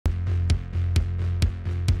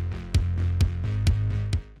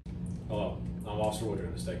Officer Woodring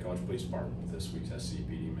of the State College Police Department with this week's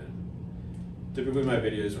SCPD Minute. Typically my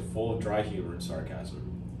videos are full of dry humor and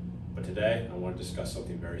sarcasm, but today I want to discuss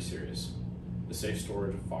something very serious: the safe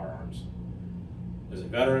storage of firearms. As a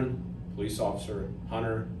veteran, police officer,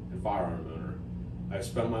 hunter, and firearm owner, I've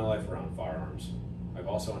spent my life around firearms. I've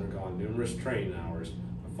also undergone numerous training hours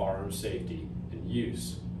of firearm safety and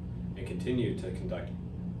use, and continue to conduct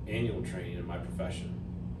annual training in my profession.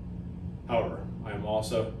 However, I am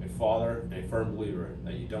also a father and a firm believer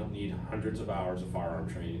that you don't need hundreds of hours of firearm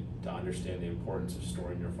training to understand the importance of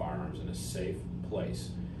storing your firearms in a safe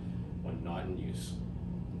place when not in use.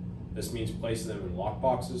 This means placing them in lock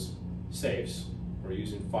boxes, safes, or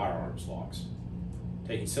using firearms locks.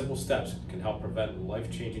 Taking simple steps can help prevent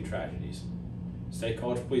life-changing tragedies. State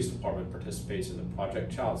College Police Department participates in the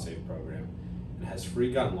Project Child Safe program and has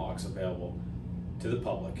free gun locks available to the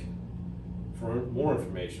public. For more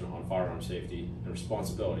information on firearm safety and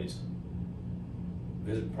responsibilities,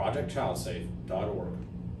 visit projectchildsafe.org.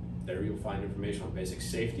 There you'll find information on basic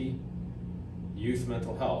safety, youth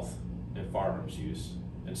mental health, and firearms use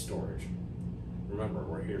and storage. Remember,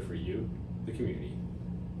 we're here for you, the community,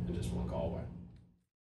 and just one call away.